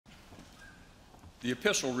The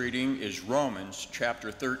epistle reading is Romans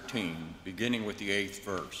chapter 13, beginning with the 8th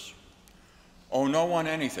verse. Owe no one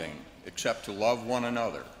anything except to love one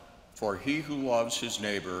another, for he who loves his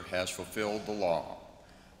neighbor has fulfilled the law.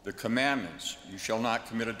 The commandments, you shall not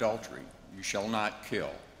commit adultery, you shall not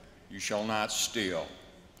kill, you shall not steal,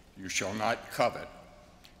 you shall not covet,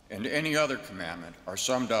 and any other commandment are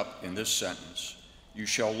summed up in this sentence: you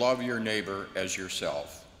shall love your neighbor as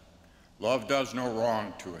yourself. Love does no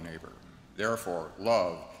wrong to a neighbor. Therefore,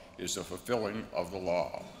 love is the fulfilling of the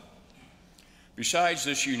law. Besides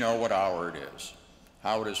this, you know what hour it is,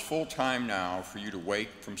 how it is full time now for you to wake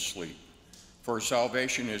from sleep. For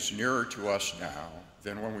salvation is nearer to us now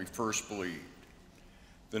than when we first believed.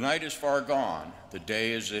 The night is far gone, the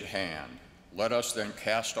day is at hand. Let us then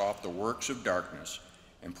cast off the works of darkness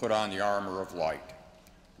and put on the armor of light.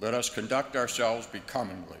 Let us conduct ourselves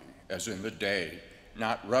becomingly, as in the day,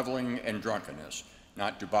 not reveling in drunkenness,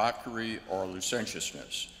 not debauchery or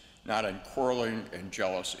licentiousness, not in quarreling and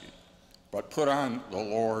jealousy, but put on the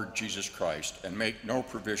Lord Jesus Christ and make no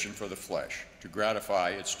provision for the flesh to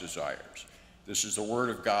gratify its desires. This is the word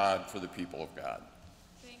of God for the people of God.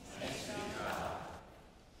 Thanks be to God.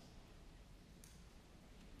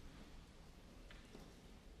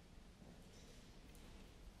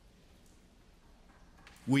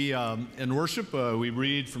 We, in worship, we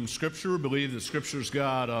read from Scripture, believe that Scripture's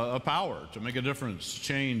got a power to make a difference,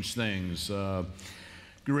 change things. Get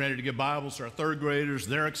ready to give Bibles to our third graders.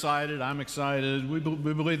 They're excited. I'm excited. We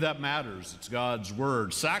believe that matters. It's God's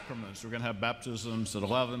Word. Sacraments, we're going to have baptisms at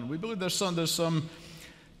 11. We believe there's some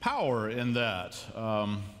power in that.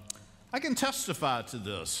 I can testify to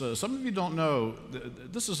this. Some of you don't know,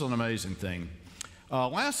 this is an amazing thing.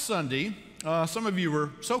 Last Sunday, some of you were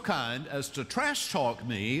so kind as to trash talk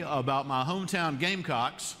me about my hometown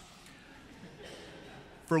Gamecocks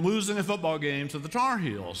for losing a football game to the Tar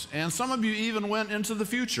Heels. And some of you even went into the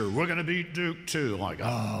future. We're going to beat Duke too. Like,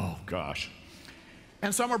 oh gosh.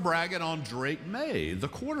 And some are bragging on Drake May, the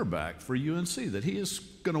quarterback for UNC, that he is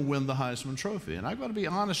going to win the Heisman Trophy. And I've got to be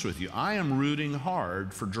honest with you, I am rooting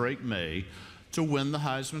hard for Drake May to win the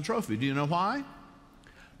Heisman Trophy. Do you know why?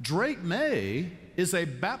 Drake May is a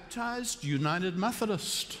baptized United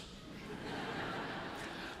Methodist.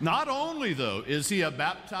 Not only, though, is he a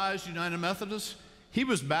baptized United Methodist, he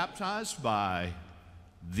was baptized by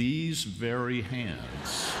these very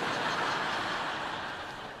hands.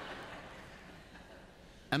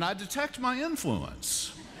 And I detect my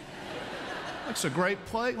influence. That's a great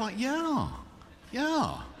play. Like, yeah.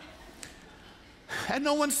 And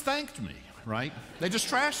no one's thanked me, right? They just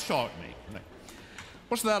trash talk me.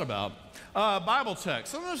 What's that about? Bible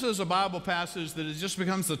text. Sometimes there's a Bible passage that it just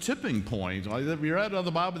becomes the tipping point. Like you read out of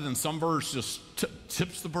the Bible, then some verse just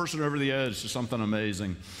tips the person over the edge to something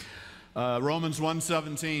amazing. Romans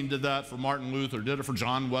 1:17 did that for Martin Luther, did it for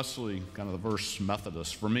John Wesley, kind of the verse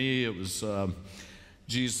Methodist. For me, it was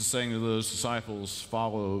Jesus saying to those disciples,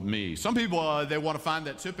 follow me. Some people, they want to find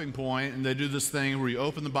that tipping point, and they do this thing where you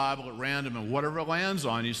open the Bible at random, and whatever it lands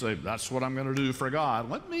on, you say, that's what I'm going to do for God.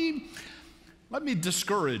 Let me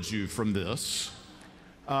discourage you from this.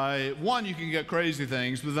 One, you can get crazy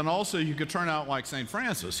things, but then also you could turn out like St.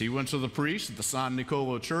 Francis. He went to the priest at the San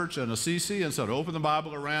Nicolo Church in Assisi and said, open the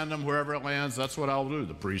Bible at random, wherever it lands, that's what I'll do.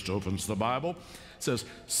 The priest opens the Bible, says,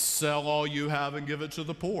 sell all you have and give it to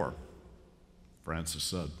the poor. Francis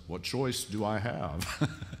said, what choice do I have?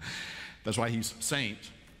 That's why he's Saint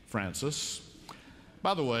Francis.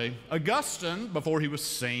 By the way, Augustine, before he was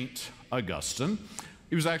Saint Augustine,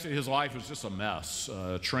 his life was just a mess,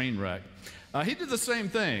 a train wreck. He did the same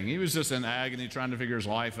thing. He was just in agony trying to figure his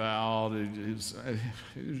life out.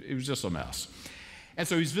 It was just a mess. And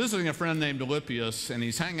so he's visiting a friend named Alypius, and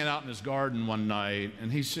he's hanging out in his garden one night,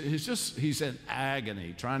 and he's in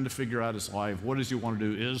agony trying to figure out his life. What does he want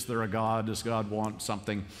to do? Is there a God? Does God want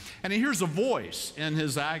something? And he hears a voice in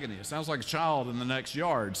his agony. It sounds like a child in the next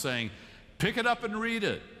yard saying, pick it up and read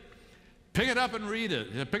it. Pick it up and read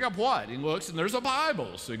it. Pick up what? He looks, and there's a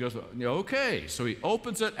Bible. So he goes, okay. So he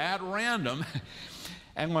opens it at random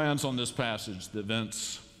and lands on this passage that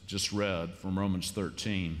Vince just read from Romans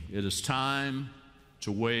 13. It is time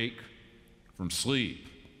to wake from sleep,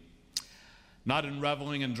 not in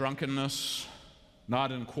reveling and drunkenness,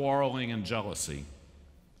 not in quarreling and jealousy,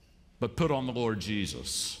 but put on the Lord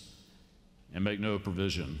Jesus and make no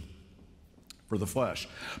provision for the flesh.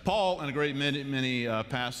 Paul, in a great many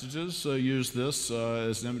passages, use this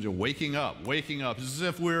as an image of waking up. Waking up. It's as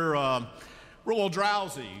if we're a little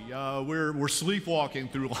drowsy. We're sleepwalking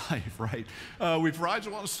through life, right? We perhaps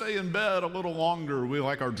want to stay in bed a little longer. We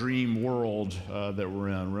like our dream world that we're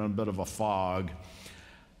in. We're in a bit of a fog.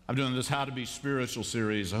 I'm doing this How to Be Spiritual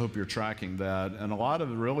series. I hope you're tracking that. And a lot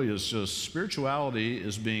of it really is just spirituality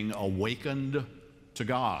is being awakened to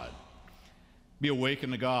God. Be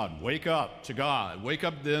awakened to God. Wake up to God. Wake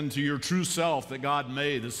up then to your true self that God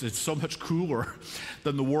made. It's so much cooler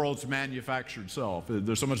than the world's manufactured self.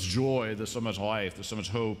 There's so much joy. There's so much life. There's so much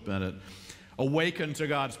hope in it. Awaken to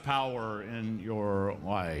God's power in your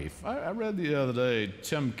life. I read the other day,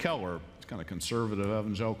 Tim Keller, kind of conservative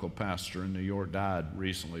evangelical pastor in New York, died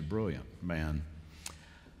recently. Brilliant man.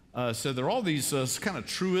 So there are all these kind of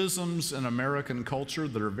truisms in American culture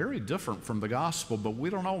that are very different from the gospel, but we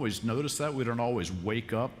don't always notice that. We don't always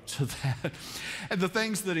wake up to that. And the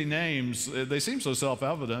things that he names, they seem so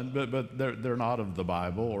self-evident, but they're not of the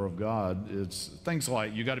Bible or of God. It's things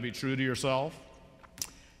like you got to be true to yourself.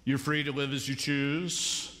 You're free to live as you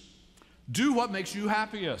choose. Do what makes you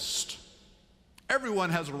happiest. Everyone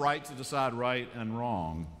has a right to decide right and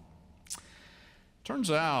wrong.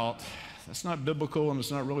 Turns out that's not biblical, and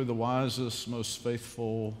it's not really the wisest, most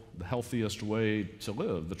faithful, the healthiest way to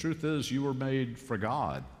live. The truth is, you were made for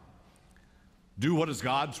God. Do what is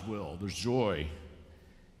God's will. There's joy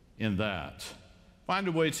in that. Find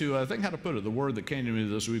a way to, I think how to put it, the word that came to me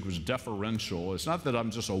this week was deferential. It's not that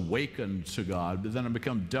I'm just awakened to God, but then I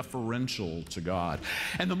become deferential to God.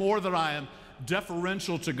 And the more that I am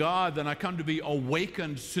deferential to God, then I come to be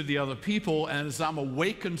awakened to the other people, and as I'm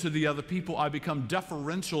awakened to the other people, I become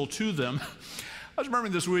deferential to them. I was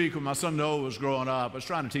remembering this week when my son Noah was growing up, I was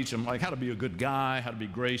trying to teach him like how to be a good guy, how to be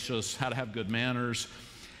gracious, how to have good manners,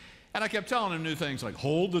 and I kept telling him new things like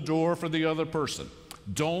hold the door for the other person,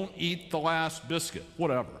 don't eat the last biscuit,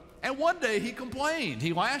 whatever. And one day he complained.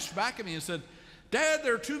 He lashed back at me and said, "Dad,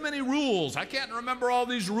 there are too many rules. I can't remember all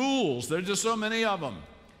these rules. There's just so many of them."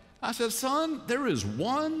 I said, "Son, there is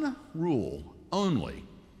one rule only.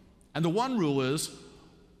 And the one rule is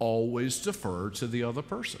always defer to the other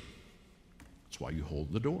person. That's why you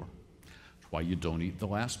hold the door. That's why you don't eat the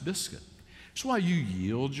last biscuit. It's why you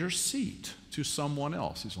yield your seat to someone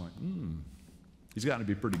else." He's like, He's gotten to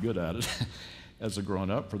be pretty good at it as a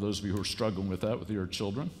grown-up. For those of you who are struggling with that with your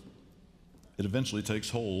children, it eventually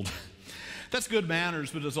takes hold. That's good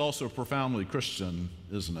manners, but it's also profoundly Christian,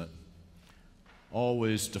 isn't it?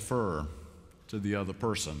 Always defer to the other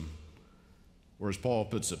person. Or as Paul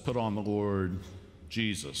puts it, put on the Lord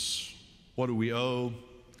Jesus. What do we owe?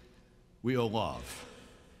 We owe love.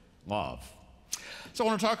 Love. So I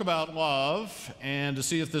want to talk about love and to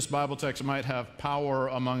see if this Bible text might have power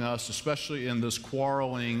among us, especially in this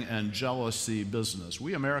quarreling and jealousy business.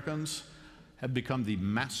 We Americans have become the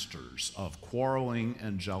masters of quarreling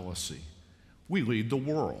and jealousy. We lead the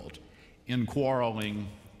world in quarreling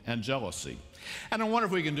and jealousy. And I wonder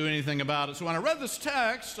if we can do anything about it. So when I read this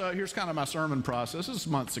text, here's kind of my sermon process. This is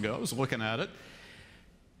months ago. I was looking at it.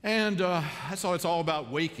 And I saw it's all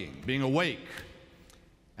about waking, being awake.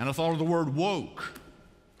 And I thought of the word woke.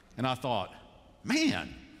 And I thought,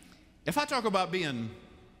 man, if I talk about being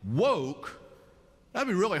woke, that'd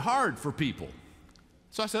be really hard for people.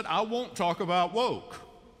 So I said, I won't talk about woke.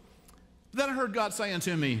 Then I heard God saying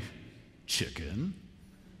to me, chicken.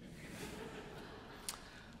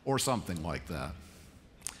 Or something like that.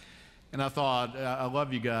 And I thought, I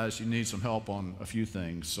love you guys. You need some help on a few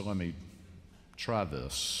things, so let me try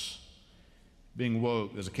this. Being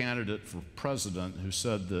woke, there's a candidate for president who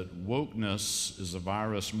said that wokeness is a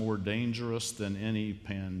virus more dangerous than any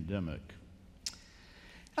pandemic.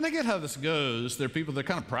 And I get how this goes. There are people that are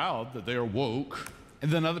kind of proud that they are woke, and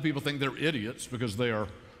then other people think they're idiots because they are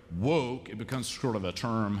woke. It becomes sort of a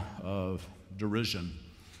term of derision.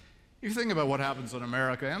 You think about what happens in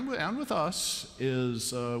America and with us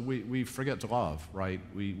is we forget to love, right?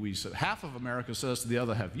 We half of America says to the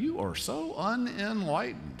other half, "You are so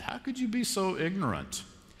unenlightened. How could you be so ignorant?"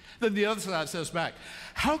 Then the other side says back,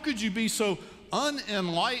 "How could you be so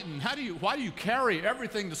unenlightened? Why do you carry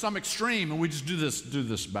everything to some extreme?" And we just do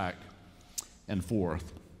this back and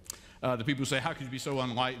forth. The people who say, "How could you be so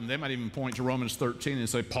unenlightened?" They might even point to Romans 13 and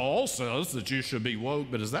say, "Paul says that you should be woke,"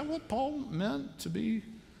 but is that what Paul meant to be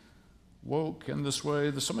woke in this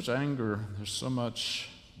way? There's so much anger, there's so much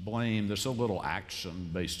blame, there's so little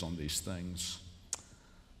action based on these things,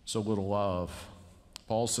 so little love.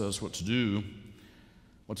 Paul says what to do,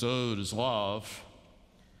 what's owed is love.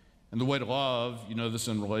 And the way to love, you know this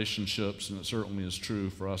in relationships, and it certainly is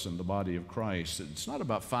true for us in the body of Christ, it's not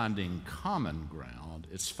about finding common ground,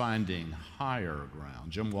 it's finding higher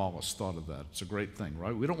ground. Jim Wallace thought of that. It's a great thing,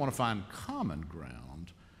 right? We don't want to find common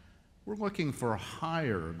ground. We're looking for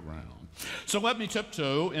higher ground. So let me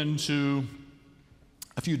tiptoe into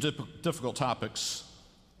a few difficult topics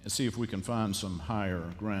and see if we can find some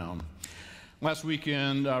higher ground. Last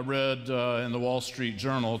weekend, I read in the Wall Street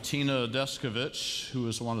Journal, Tina Deskovich, who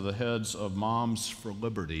is one of the heads of Moms for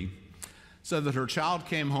Liberty, said that her child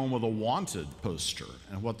came home with a wanted poster.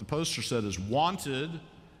 And what the poster said is, "Wanted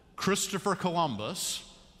Christopher Columbus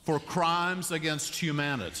for crimes against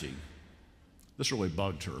humanity." This really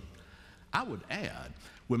bugged her. I would add,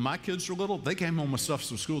 when my kids were little, they came home with stuff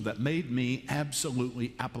from school that made me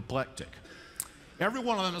absolutely apoplectic. Every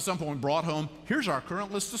one of them at some point brought home, "Here's our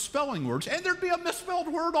current list of spelling words," and there'd be a misspelled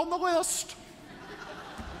word on the list.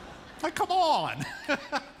 Like, come on.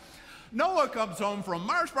 Noah comes home from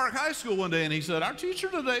Myers Park High School one day and he said, "Our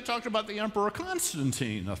teacher today talked about the Emperor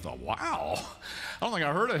Constantine." I thought, wow. I don't think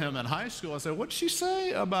I heard of him in high school. I said, "What'd she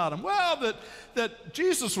say about him?" "Well, that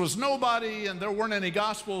Jesus was nobody and there weren't any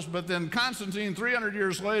gospels, but then Constantine 300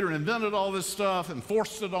 years later invented all this stuff and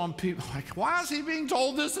forced it on people." Like, why is he being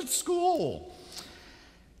told this at school?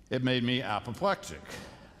 It made me apoplectic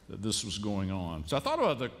that this was going on. So I thought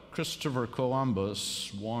about the Christopher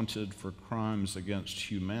Columbus wanted for crimes against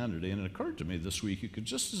humanity, and it occurred to me this week you could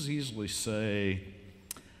just as easily say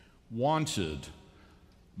wanted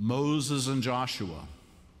Moses and Joshua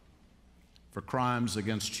for crimes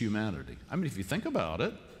against humanity. I mean, if you think about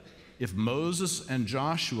it, if Moses and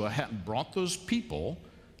Joshua hadn't brought those people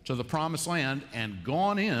to the promised land and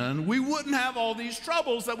gone in, we wouldn't have all these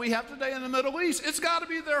troubles that we have today in the Middle East. It's got to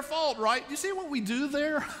be their fault, right? You see what we do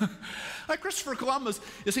there? Like Christopher Columbus,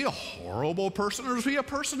 is he a horrible person or is he a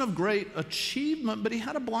person of great achievement? But he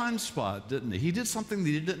had a blind spot, didn't he? He did something that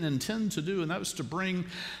he didn't intend to do, and that was to bring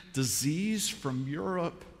disease from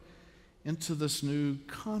Europe into this new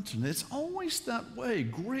continent. It's always that way.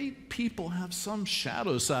 Great people have some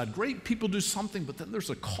shadow side. Great people do something, but then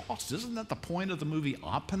there's a cost. Isn't that the point of the movie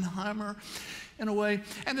Oppenheimer, in a way?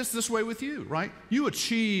 And it's this way with you, right? You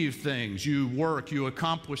achieve things, you work, you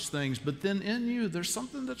accomplish things, but then in you, there's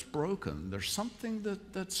something that's broken. There's something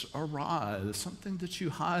that's awry. There's something that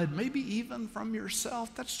you hide, maybe even from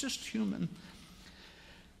yourself. That's just human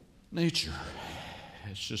nature.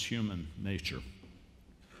 It's just human nature.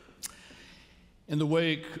 In the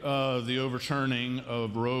wake of the overturning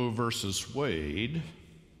of Roe versus Wade,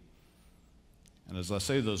 and as I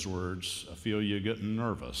say those words, I feel you getting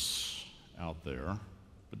nervous out there,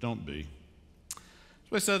 but don't be.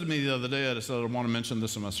 Somebody said to me the other day, I said, "I want to mention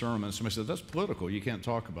this in my sermon." Somebody said, "That's political, you can't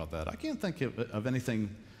talk about that." I can't think of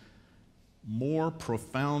anything more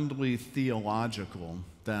profoundly theological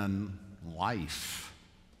than life.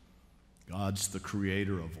 God's the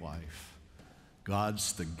creator of life.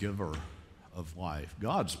 God's the giver of life.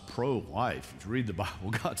 God's pro-life. If you read the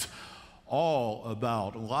Bible, God's all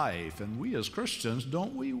about life. And we as Christians,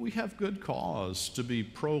 don't we? We have good cause to be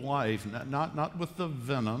pro-life, not with the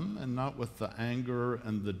venom and not with the anger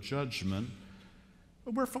and the judgment.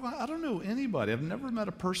 But we're for, I don't know anybody. I've never met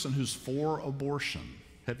a person who's for abortion.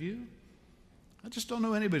 Have you? I just don't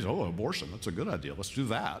know anybody who's, "Oh, abortion, that's a good idea. Let's do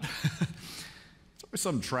that." It's always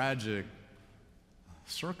some tragic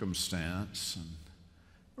circumstance. And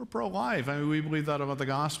we're pro-life. I mean, we believe that about the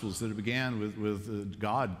Gospels, that it began with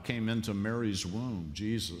God came into Mary's womb,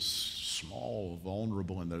 Jesus, small,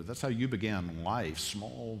 vulnerable in there. That's how you began life,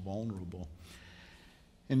 small, vulnerable,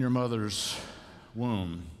 in your mother's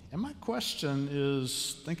womb. And my question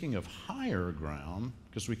is, thinking of higher ground,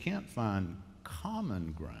 because we can't find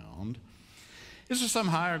common ground, is there some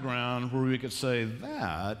higher ground where we could say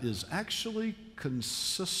that is actually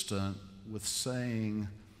consistent with saying,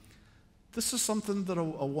 this is something that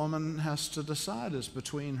a woman has to decide is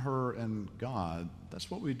between her and God? That's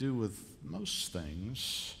what we do with most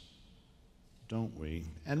things, don't we?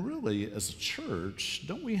 And really, as a church,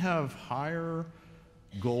 don't we have higher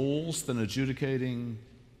goals than adjudicating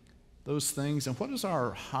those things? And what is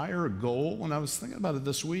our higher goal? When I was thinking about it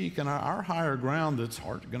this week, and our higher ground that's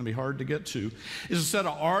going to be hard to get to, is instead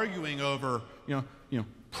of arguing over,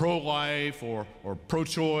 pro-life or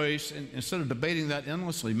pro-choice, and instead of debating that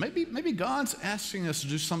endlessly, maybe God's asking us to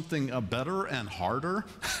do something better and harder,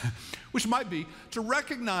 which might be to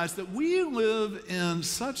recognize that we live in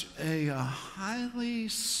such a highly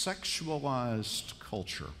sexualized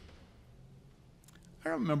culture. I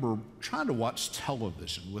remember trying to watch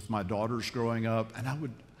television with my daughters growing up, and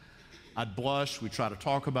I'd blush, we'd try to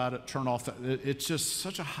talk about it, turn off. It's just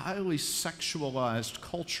such a highly sexualized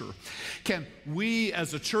culture. Can we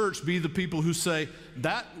as a church be the people who say,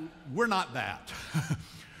 that we're not that?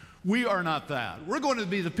 We are not that. We're going to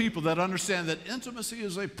be the people that understand that intimacy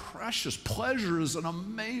is a precious, pleasure is an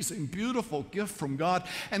amazing, beautiful gift from God,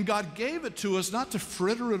 and God gave it to us not to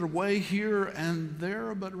fritter it away here and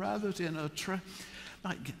there, but rather to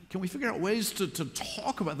can we figure out ways to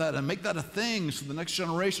talk about that and make that a thing so the next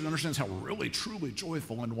generation understands how really, truly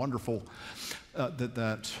joyful and wonderful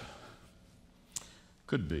that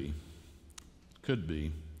could be? Could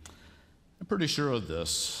be. I'm pretty sure of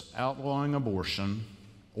this. Outlawing abortion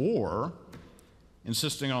or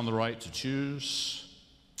insisting on the right to choose,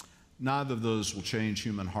 neither of those will change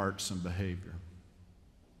human hearts and behavior.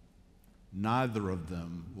 Neither of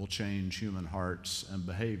them will change human hearts and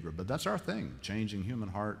behavior. But that's our thing, changing human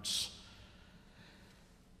hearts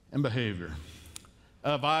and behavior.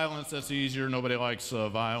 Violence, that's easier. Nobody likes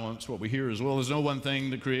violence. What we hear is, well, there's no one thing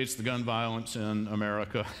that creates the gun violence in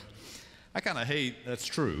America. I kind of hate, that's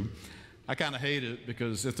true. I kind of hate it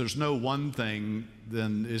because if there's no one thing,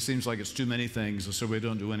 then it seems like it's too many things, and so we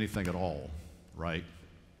don't do anything at all, right?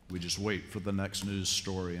 We just wait for the next news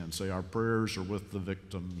story and say our prayers are with the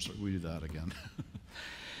victims. We do that again.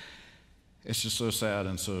 It's just so sad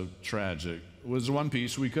and so tragic. Was one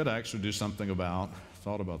piece we could actually do something about,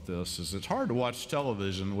 thought about this, is it's hard to watch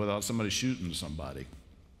television without somebody shooting somebody.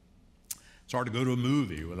 It's hard to go to a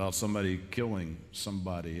movie without somebody killing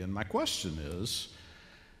somebody. And my question is,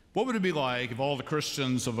 what would it be like if all the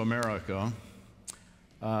Christians of America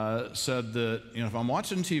said that, if I'm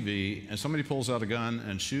watching TV and somebody pulls out a gun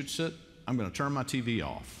and shoots it, I'm going to turn my TV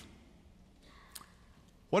off?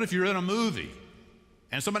 What if you're in a movie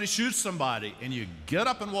and somebody shoots somebody and you get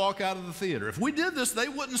up and walk out of the theater? If we did this, they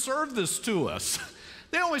wouldn't serve this to us.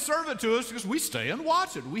 They only serve it to us because we stay and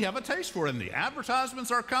watch it. We have a taste for it, and the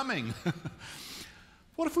advertisements are coming.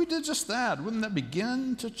 What if we did just that? Wouldn't that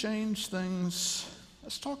begin to change things?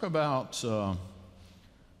 Let's talk about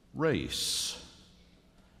race.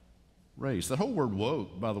 Race. That whole word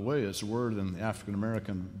woke, by the way, is a word in the African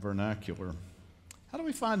American vernacular. How do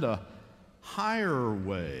we find a higher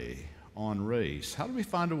way on race? How do we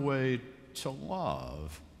find a way to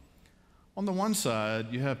love? On the one side,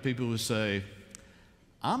 you have people who say,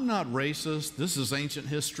 I'm not racist. This is ancient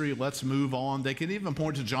history. Let's move on. They can even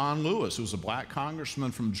point to John Lewis, who was a black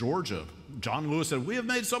congressman from Georgia. John Lewis said, we have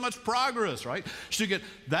made so much progress, right? So you get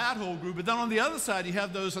that whole group. But then on the other side, you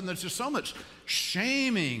have those, and there's just so much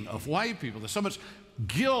shaming of white people. There's so much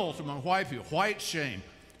guilt among white people, white shame,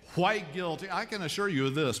 white guilt. I can assure you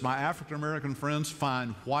of this. My African-American friends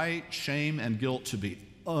find white shame and guilt to be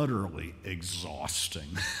utterly exhausting.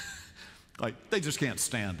 Like, they just can't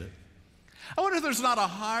stand it. I wonder if there's not a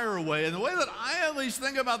higher way. And the way that I at least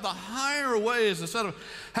think about the higher way is, instead of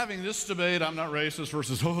having this debate, I'm not racist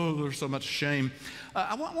versus, oh, there's so much shame,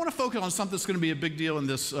 I want to focus on something that's going to be a big deal in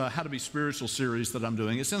this How to Be Spiritual series that I'm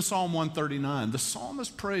doing. It's in Psalm 139. The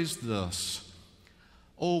psalmist prays this: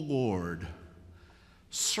 O Lord,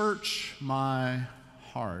 search my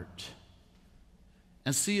heart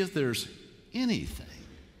and see if there's anything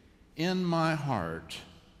in my heart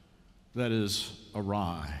that is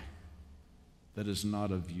awry, that is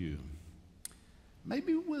not of you.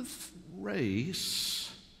 Maybe with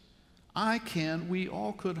race, we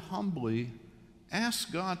all could humbly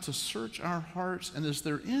ask God to search our hearts, and is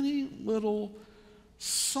there any little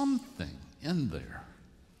something in there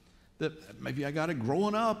that maybe I got it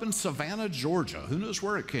growing up in Savannah, Georgia. Who knows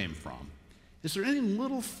where it came from? Is there any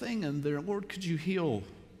little thing in there? Lord, could you heal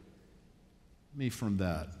me from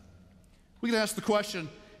that? We could ask the question,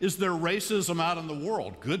 is there racism out in the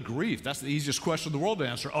world? Good grief, that's the easiest question in the world to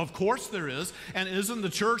answer. Of course there is. And isn't the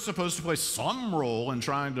church supposed to play some role in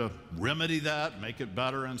trying to remedy that, make it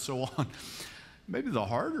better, and so on? Maybe the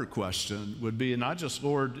harder question would be not just,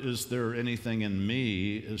 Lord, is there anything in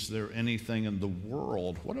me? Is there anything in the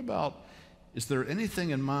world? What about, is there anything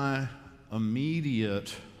in my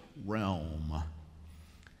immediate realm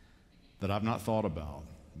that I've not thought about?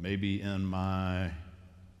 Maybe in my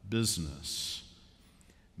business,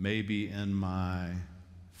 maybe in my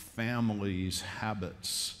family's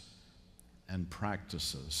habits and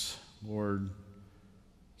practices. Lord,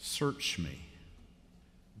 search me,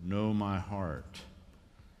 know my heart.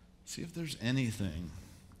 See if there's anything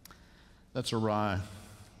that's awry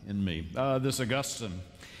in me. This Augustine,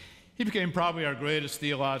 he became probably our greatest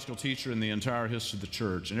theological teacher in the entire history of the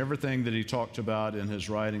church, and everything that he talked about in his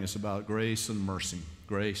writing is about grace and mercy.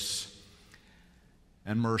 Grace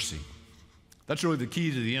and mercy. That's really the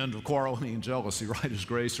key to the end of quarreling and jealousy, right, is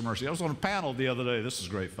grace and mercy. I was on a panel the other day. This is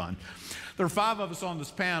great fun. There are 5 of us on this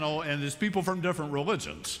panel, and there's people from different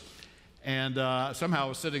religions. And somehow I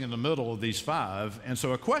was sitting in the middle of these 5, and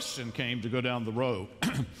so a question came to go down the row.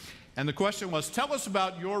 And the question was, tell us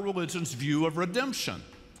about your religion's view of redemption.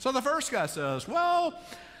 So the first guy says, well,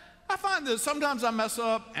 I find that sometimes I mess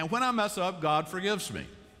up, and when I mess up, God forgives me.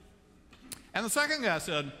 And the second guy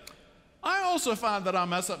said, I also find that I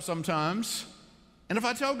mess up sometimes, And if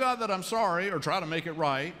I tell God that I'm sorry or try to make it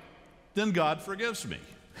right, then God forgives me.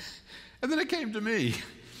 And then it came to me.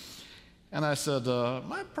 And I said,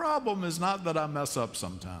 my problem is not that I mess up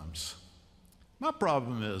sometimes. My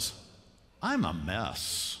problem is I'm a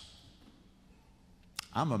mess.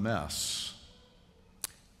 I'm a mess.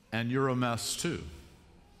 And you're a mess too.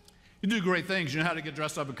 You do great things. You know how to get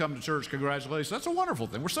dressed up and come to church. Congratulations. That's a wonderful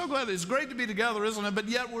thing. We're so glad. It's great to be together, isn't it? But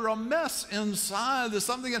yet we're a mess inside. There's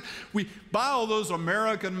something, we buy all those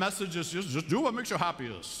American messages, just do what makes you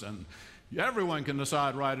happiest. And everyone can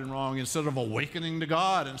decide right and wrong instead of awakening to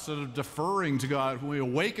God, instead of deferring to God. When we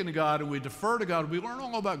awaken to God and we defer to God, we learn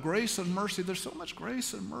all about grace and mercy. There's so much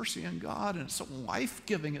grace and mercy in God, and it's so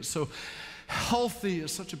life-giving. It's so healthy.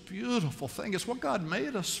 It's such a beautiful thing. It's what God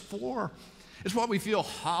made us for. It's why we feel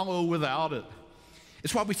hollow without it.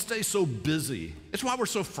 It's why we stay so busy. It's why we're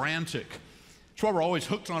so frantic. It's why we're always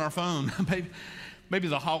hooked on our phone. Maybe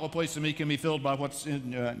the hollow place in me can be filled by what's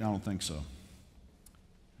in. I don't think so.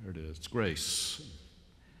 There it is. It's grace.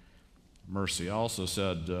 Mercy. I also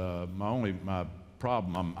said my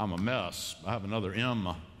problem, I'm a mess. I have another M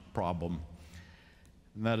problem,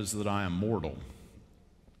 and that is that I am mortal.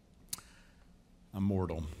 I'm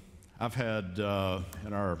mortal. I've had,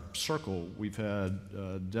 in our circle, we've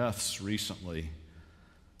had deaths recently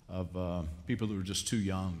of people who were just too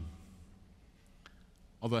young.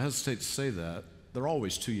 Although I hesitate to say that, they're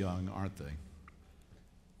always too young, aren't they?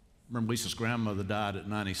 Remember Lisa's grandmother died at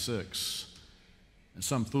 96, and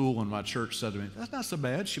some fool in my church said to me, "That's not so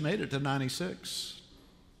bad, she made it to 96.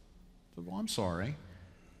 I said, "Well, I'm sorry.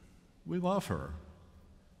 We love her.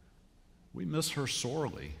 We miss her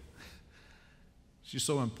sorely. She's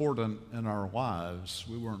so important in our lives,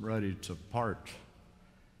 we weren't ready to part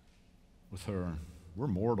with her. We're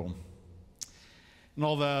mortal." And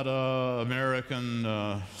all that American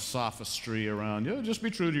sophistry around, just be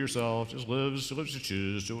true to yourself, just live as you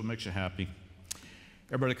choose, do what makes you happy.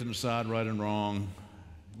 Everybody can decide right and wrong.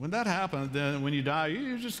 When that happens, then when you die,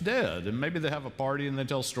 you're just dead. And maybe they have a party and they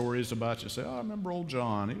tell stories about you. Say, "Oh, I remember old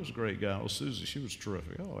John. He was a great guy. Oh, Susie, she was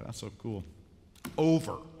terrific. Oh, that's so cool."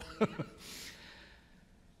 Over.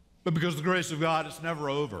 But because of the grace of God, it's never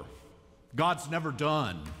over. God's never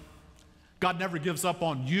done. God never gives up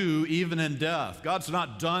on you, even in death. God's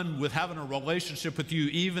not done with having a relationship with you,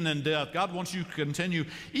 even in death. God wants you to continue,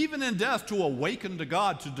 even in death, to awaken to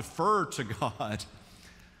God, to defer to God,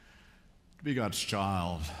 to be God's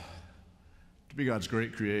child, to be God's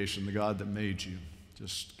great creation, the God that made you.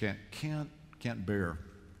 Just can't bear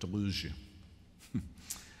to lose you.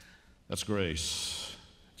 That's grace.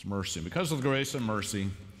 It's mercy. Because of the grace and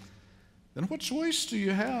mercy, then what choice do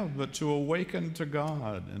you have but to awaken to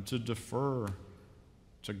God and to defer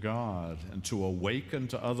to God and to awaken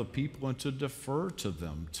to other people and to defer to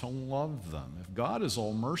them, to love them? If God is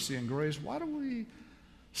all mercy and grace, why do we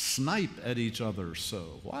snipe at each other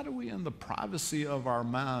so? Why do we, in the privacy of our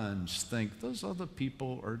minds, think those other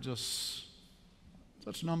people are just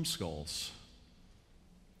such numbskulls?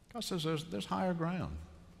 God says there's higher ground.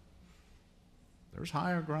 There's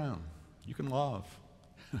higher ground. You can love.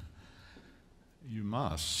 You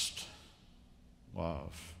must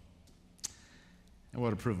love. And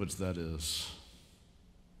what a privilege that is.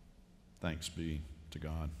 Thanks be to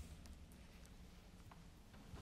God.